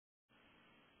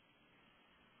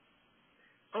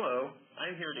Hello,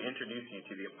 I'm here to introduce you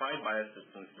to the Applied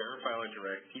Biosystems Verifiler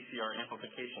Direct PCR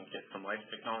Amplification Kit from Life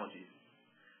Technologies.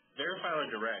 Verifiler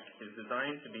Direct is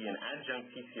designed to be an adjunct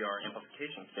PCR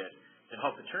amplification kit to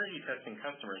help paternity testing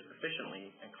customers efficiently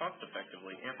and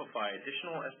cost-effectively amplify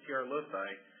additional STR loci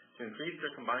to increase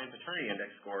their combined paternity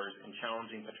index scores in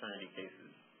challenging paternity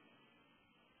cases.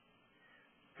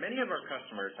 Many of our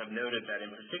customers have noted that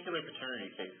in particular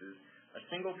paternity cases, a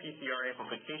single PCR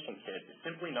amplification kit is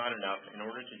simply not enough in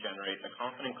order to generate a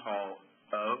confident call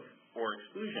of or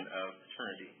exclusion of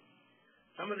paternity.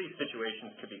 Some of these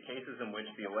situations could be cases in which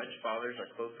the alleged fathers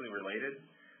are closely related,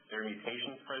 there are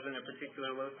mutations present in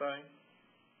particular loci,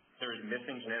 there is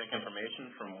missing genetic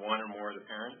information from one or more of the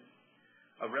parents,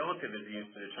 a relative is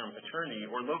used to determine paternity,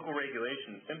 or local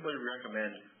regulations simply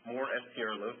recommend more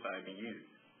STR loci be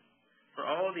used. For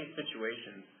all of these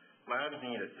situations, labs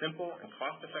need a simple and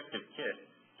cost-effective kit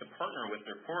to partner with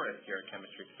their core STR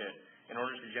chemistry kit in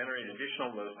order to generate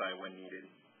additional loci when needed.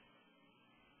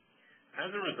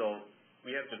 As a result,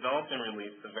 we have developed and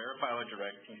released the Verifiler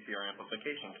Direct PCR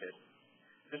Amplification Kit.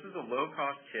 This is a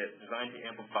low-cost kit designed to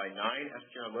amplify 9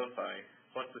 STR loci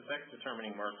plus the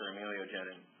sex-determining marker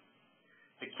ameliogenin.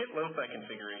 The kit loci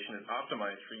configuration is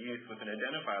optimized for use with an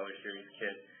Identifiler series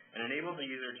kit and enables the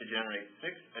user to generate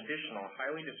 6 additional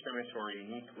highly discriminatory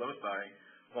unique loci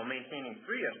while maintaining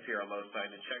 3 STR loci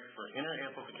to check for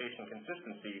inter-amplification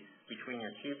consistency between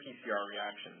your 2 PCR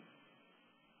reactions.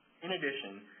 In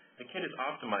addition, the kit is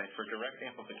optimized for direct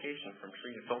amplification from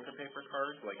treated filter paper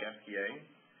cards like FTA,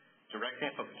 direct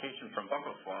amplification from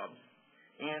buccal swabs,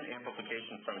 and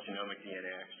amplification from genomic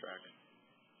DNA extracts.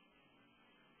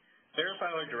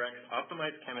 Verifiler Direct's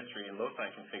optimized chemistry and loci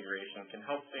configuration can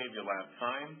help save your lab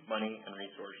time, money, and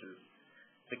resources.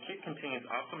 The kit contains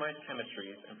optimized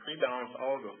chemistries and pre-balanced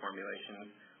oligo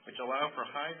formulations, which allow for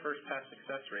high first-pass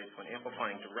success rates when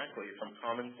amplifying directly from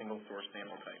common single-source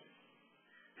sample types.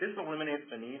 This eliminates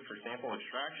the need for sample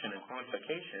extraction and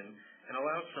quantification and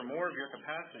allows for more of your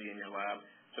capacity in your lab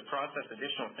to process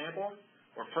additional samples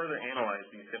or further analyze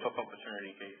these difficult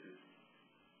paternity cases.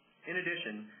 In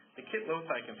addition, the kit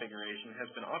loci configuration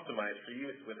has been optimized for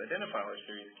use with Identifiler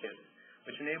series kits,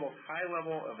 which enables high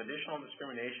level of additional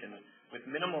discrimination with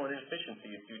minimal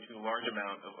inefficiencies due to a large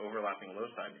amount of overlapping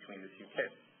loci between the 2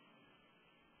 kits.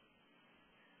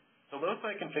 The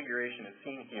loci configuration is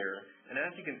seen here, and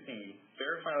as you can see,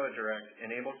 Verifiler Direct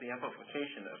enables the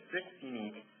amplification of 6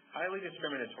 unique, highly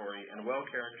discriminatory, and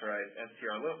well-characterized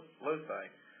STR loci,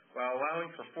 while allowing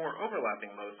for 4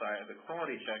 overlapping loci as a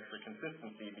quality check for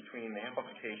consistency between the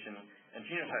amplification and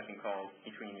genotyping calls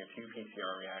between your 2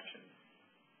 PCR reactions.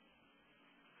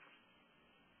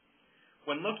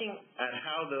 When looking at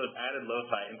how those added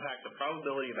loci impact the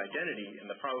probability of identity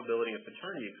and the probability of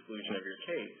paternity exclusion of your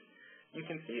case, you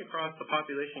can see across the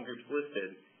population groups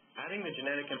listed, adding the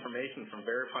genetic information from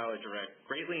Verifiler Direct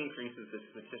greatly increases its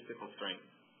statistical strength.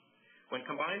 When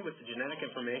combined with the genetic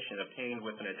information obtained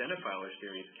with an Identifiler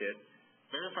series kit,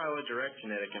 Verifiler Direct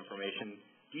genetic information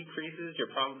decreases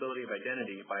your probability of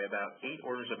identity by about 8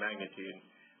 orders of magnitude,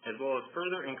 as well as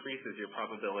further increases your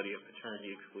probability of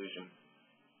paternity exclusion.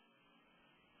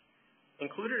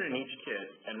 Included in each kit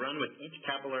and run with each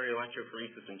capillary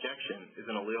electrophoresis injection is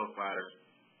an allelic ladder.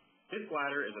 This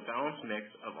ladder is a balanced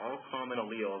mix of all common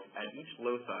alleles at each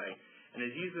loci and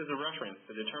is used as a reference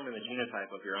to determine the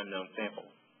genotype of your unknown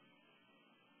sample.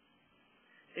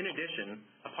 In addition,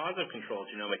 a positive control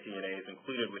genomic DNA is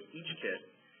included with each kit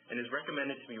and is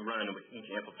recommended to be run with each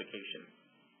amplification.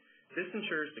 This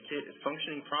ensures the kit is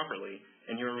functioning properly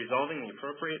and you are resolving the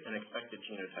appropriate and expected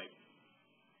genotype.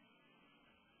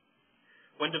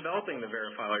 When developing the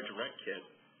Verifiler Direct kit,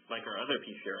 like our other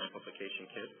PCR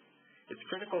amplification kits, it's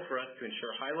critical for us to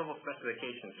ensure high-level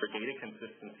specifications for data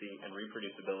consistency and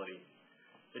reproducibility.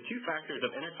 The 2 factors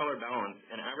of intercolor balance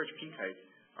and average peak height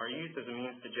are used as a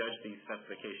means to judge these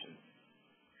specifications.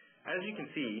 As you can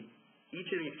see, each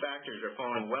of these factors are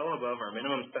falling well above our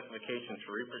minimum specifications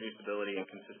for reproducibility and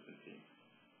consistency.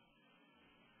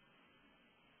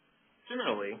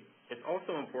 Similarly, it's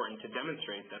also important to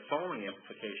demonstrate that following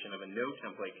amplification of a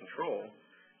no-template control,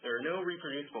 there are no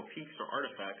reproducible peaks or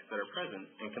artifacts that are present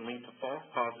and can lead to false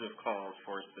positive calls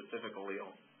for a specific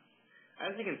allele.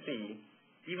 As you can see,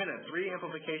 even at 3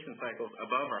 amplification cycles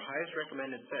above our highest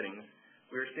recommended settings,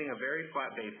 we are seeing a very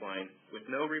flat baseline with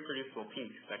no reproducible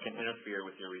peaks that can interfere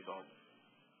with your results.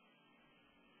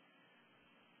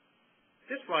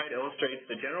 This slide illustrates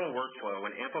the general workflow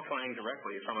when amplifying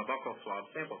directly from a buccal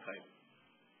swab sample type.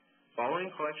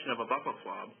 Following collection of a buccal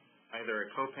swab, either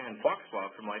a Copan flock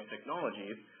swab from Life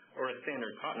Technologies or a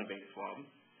standard cotton-based swab,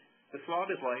 the swab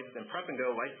is lysed in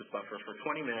prep-and-go lysis buffer for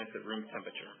 20 minutes at room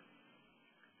temperature.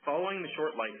 Following the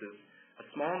short lysis, a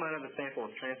small amount of the sample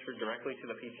is transferred directly to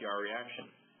the PCR reaction.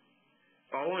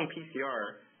 Following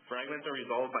PCR, fragments are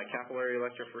resolved by capillary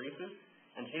electrophoresis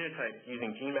and genotyped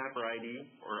using GeneMapper ID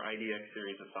or IDX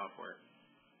series of software.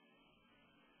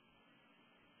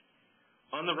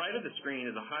 On the right of the screen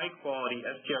is a high-quality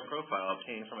STR profile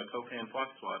obtained from a Copan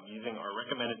flux swab using our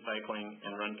recommended cycling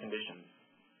and run conditions.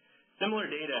 Similar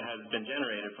data has been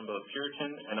generated from both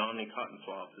Puritan and Omni cotton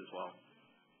swabs as well.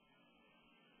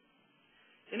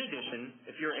 In addition,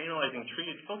 if you are analyzing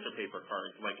treated filter paper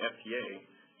cards like FTA,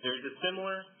 there is a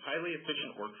similar, highly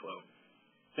efficient workflow.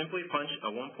 Simply punch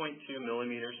a 1.2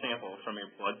 millimeter sample from your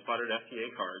blood-spotted FTA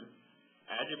card,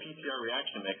 add your PCR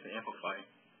reaction mix, and amplify.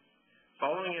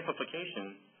 Following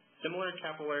amplification, similar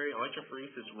capillary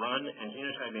electrophoresis run and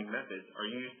genotyping methods are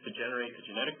used to generate the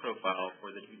genetic profile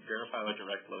for the Verifiler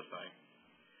Direct loci.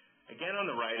 Again, on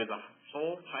the right is a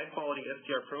full, high-quality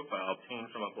STR profile obtained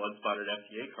from a blood-spotted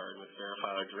FTA card with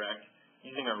Verifiler Direct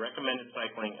using our recommended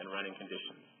cycling and running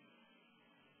conditions.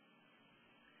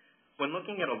 When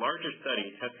looking at a larger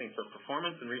study testing for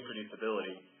performance and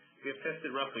reproducibility, we have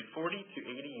tested roughly 40 to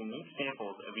 80 unique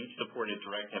samples of each supported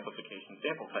direct amplification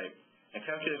sample type and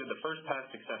calculated the first pass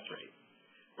success rate,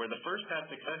 where the first pass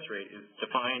success rate is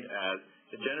defined as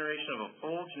the generation of a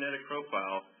full genetic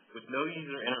profile with no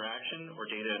user interaction or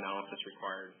data analysis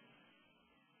required.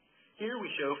 Here we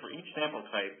show for each sample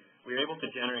type, we are able to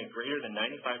generate greater than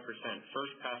 95%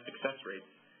 first pass success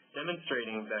rates,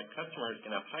 demonstrating that customers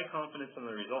can have high confidence in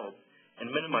the results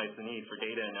and minimize the need for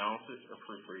data analysis or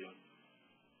proofreading.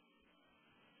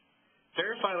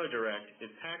 Verifiler Direct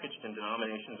is packaged in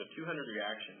denominations of 200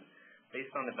 reactions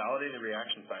based on the validated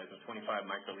reaction size of 25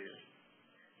 microliters.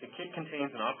 The kit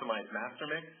contains an optimized master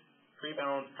mix,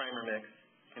 pre-balanced primer mix,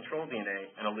 control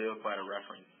DNA, and allelic ladder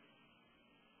reference.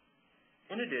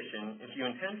 In addition, if you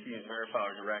intend to use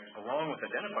Verifiler Direct along with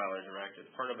Identifiler Direct as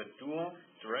part of a dual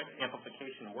direct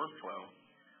amplification workflow,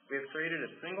 we have created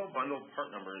a single bundled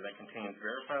part number that contains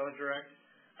Verifiler Direct,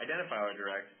 Identifiler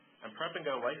Direct, and Prep and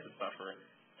Go lysis buffer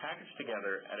packaged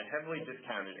together at a heavily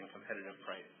discounted and competitive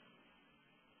price.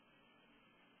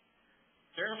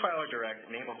 Verifiler Direct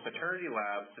enables paternity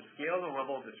labs to scale the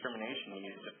level of discrimination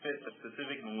needed to fit the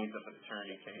specific needs of the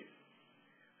paternity case.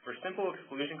 For simple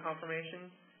exclusion confirmation,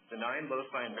 the 9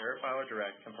 loci in Verifiler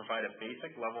Direct can provide a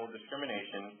basic level of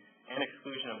discrimination and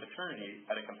exclusion of paternity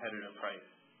at a competitive price.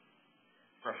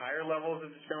 For higher levels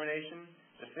of discrimination,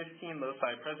 the 15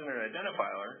 loci present in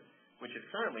Identifiler, which is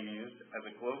currently used as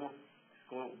a global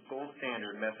gold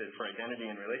standard method for identity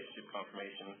and relationship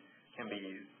confirmation, can be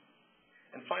used.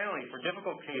 And finally, for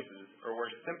difficult cases, or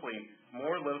where simply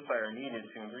more loci are needed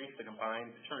to increase the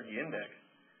combined paternity index,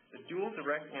 the dual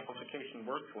direct amplification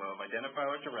workflow of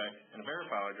Identifiler Direct and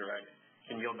Verifiler Direct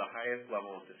can yield the highest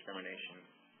level of discrimination.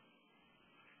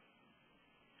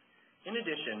 In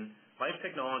addition, Life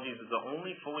Technologies is the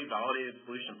only fully validated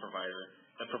solution provider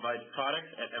that provides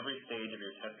products at every stage of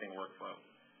your testing workflow,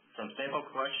 from sample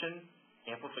collection,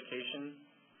 amplification,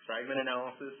 fragment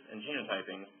analysis, and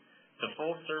genotyping, to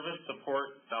full service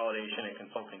support, validation, and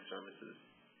consulting services.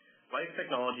 Life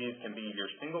Technologies can be your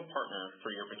single partner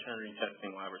for your paternity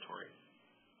testing laboratory.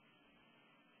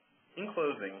 In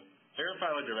closing,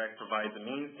 Verifiler Direct provides a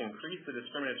means to increase the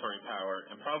discriminatory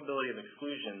power and probability of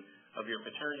exclusion of your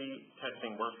paternity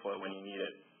testing workflow when you need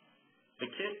it. The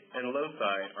kit and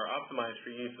loci are optimized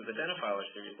for use with Identifiler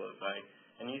series loci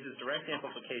and uses direct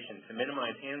amplification to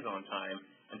minimize hands-on time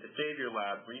and to save your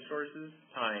lab resources,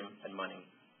 time, and money.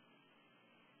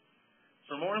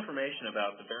 For more information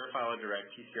about the Verifiler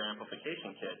Direct PCR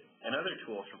Amplification Kit and other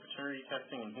tools for paternity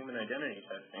testing and human identity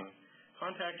testing,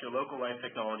 contact your local Life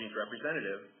Technologies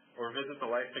representative or visit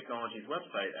the Life Technologies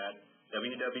website at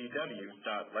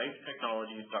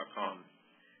www.lifetechnologies.com.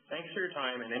 Thanks for your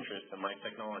time and interest in Life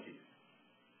Technologies.